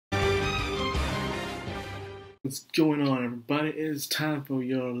What's going on, everybody? It's time for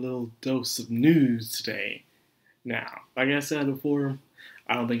your little dose of news today. Now, like I said before,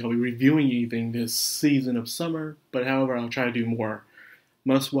 I don't think I'll be reviewing anything this season of summer, but however, I'll try to do more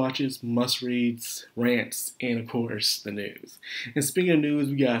must-watches, must-reads, rants, and of course, the news. And speaking of news,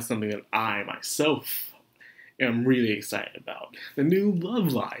 we got something that I, myself, am really excited about. The new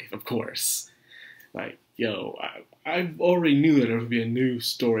Love Life, of course. I already knew that there would be a new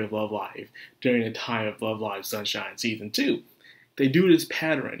story of Love Life during the time of Love Live Sunshine Season 2. They do this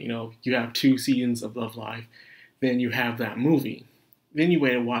pattern, you have 2 seasons of Love Live, then you have that movie. Then you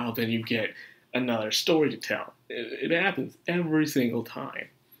wait a while, then you get another story to tell. It happens every single time.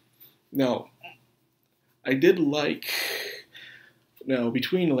 Now, I did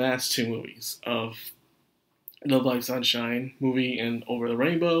between the last 2 movies of Love Live Sunshine movie and Over the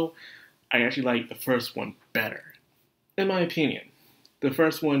Rainbow, I actually like the first one better. In my opinion, the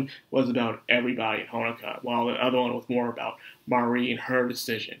first one was about everybody in Hanukkah, while the other one was more about Marie and her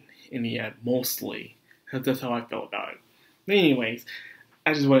decision. In the end, mostly. That's how I felt about it. But anyways,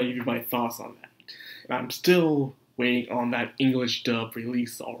 I just want to give you my thoughts on that. And I'm still waiting on that English dub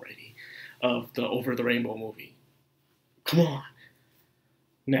release already of the Over the Rainbow movie. Come on.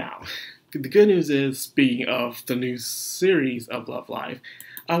 Now, the good news is, speaking of the new series of Love Live,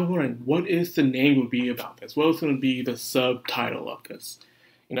 I was wondering what is the name would be about this? What is going to be the subtitle of this?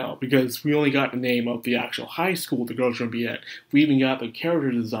 Because we only got the name of the actual high school the girls are going to be at. We even got the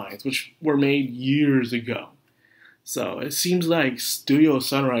character designs, which were made years ago. So it seems like Studio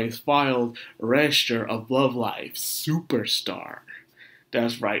Sunrise filed a register of Love Live Superstar.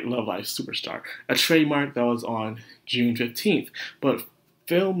 That's right, Love Live Superstar. A trademark that was on June 15th, but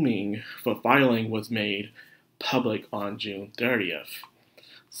filming for filing was made public on June 30th.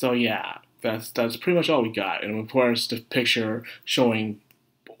 So yeah, that's pretty much all we got. And of course, the picture showing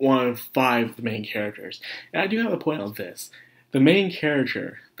 1 of 5 of the main characters. And I do have a point on this. The main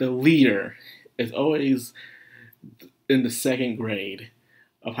character, the leader, is always in the 2nd grade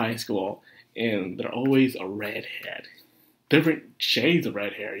of high school, and they're always a redhead. Different shades of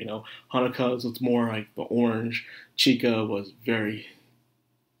red hair, Hanukkah's was more like the orange. Chica was very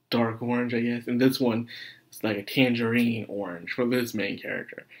dark orange, I guess. And this one is like a tangerine orange for this main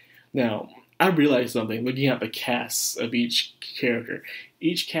character. Now, I realized something looking at the casts of each character.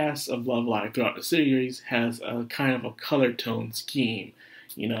 Each cast of Love Live throughout the series has a kind of a color tone scheme,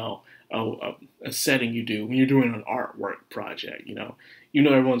 a setting you do when you're doing an artwork project,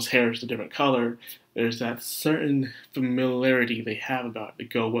 everyone's hair is a different color. There's that certain familiarity they have about it to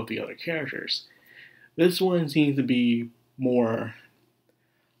go with the other characters. This one seems to be more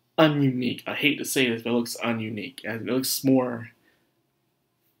ununique. I hate to say this, but it looks ununique. It looks more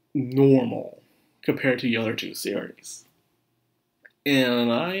normal compared to the other 2 series.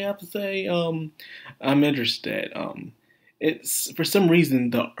 And I have to say, I'm interested. It's, for some reason,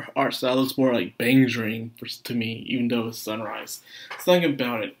 the art style looks more like Bang Dream to me, even though it's Sunrise. Something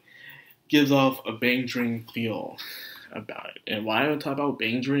about it gives off a Bang Dream feel about it. And why I talk about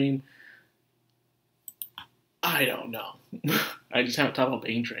Bang Dream, I don't know. I just haven't talked about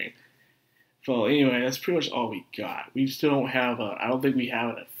Bang Dream. So anyway, that's pretty much all we got. We still don't have I don't think we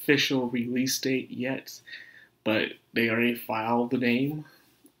have an official release date yet, but they already filed the name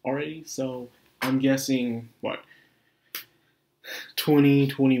already. So I'm guessing,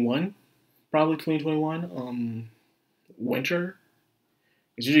 2021? Probably 2021. Winter.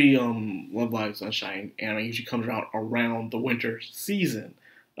 It's usually Love Live Sunshine anime usually comes out around the winter season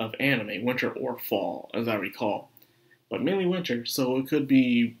of anime, winter or fall, as I recall. But mainly winter, so it could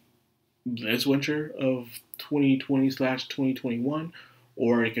be this winter of 2020/2021,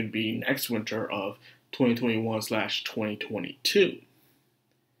 or it could be next winter of 2021/2022.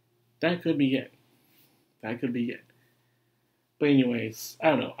 That could be it. But anyways,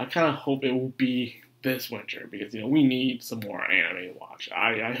 I don't know. I kind of hope it will be this winter because, we need some more anime to watch.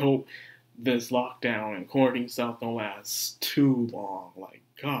 I hope this lockdown and quarantine stuff don't last too long.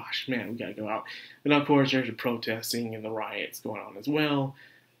 Gosh, man, we gotta go out. And of course, there's the protesting and the riots going on as well.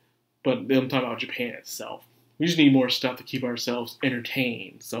 But I'm talking about Japan itself. We just need more stuff to keep ourselves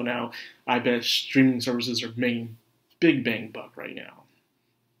entertained. So now, I bet streaming services are making big bang buck right now.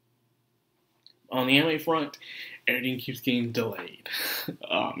 On the anime front, everything keeps getting delayed.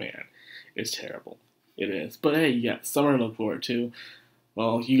 Oh man, it's terrible. It is. But hey, you got summer to look forward to.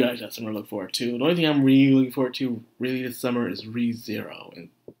 Well, you guys got summer to look forward to. The only thing I'm really looking forward to really this summer is ReZero. And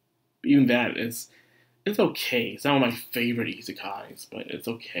even that it's okay. It's not one of my favorite isekais, but it's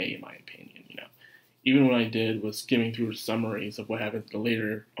okay in my opinion, Even what I did was skimming through the summaries of what happened in the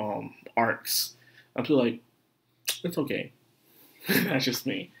later arcs. I'm still like, it's okay. That's just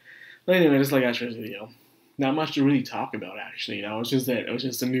me. But anyway, just like I shared this video. not much to really talk about, actually. It was just it. It was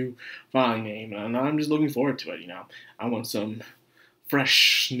just a new filing name, and I'm just looking forward to it. I want some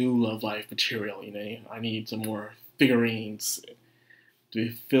fresh, new Love Live material. I need some more figurines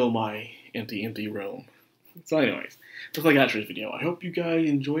to fill my empty room. So, anyways, that's all I got for this video. I hope you guys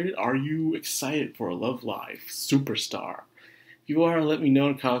enjoyed it. Are you excited for a Love Live Superstar? If you are, let me know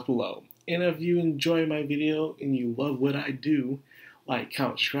in the comments below. And if you enjoy my video and you love what I do, like,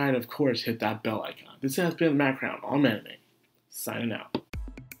 comment, subscribe, and of course, hit that bell icon. This has been Madcrownxox, all anime, signing out.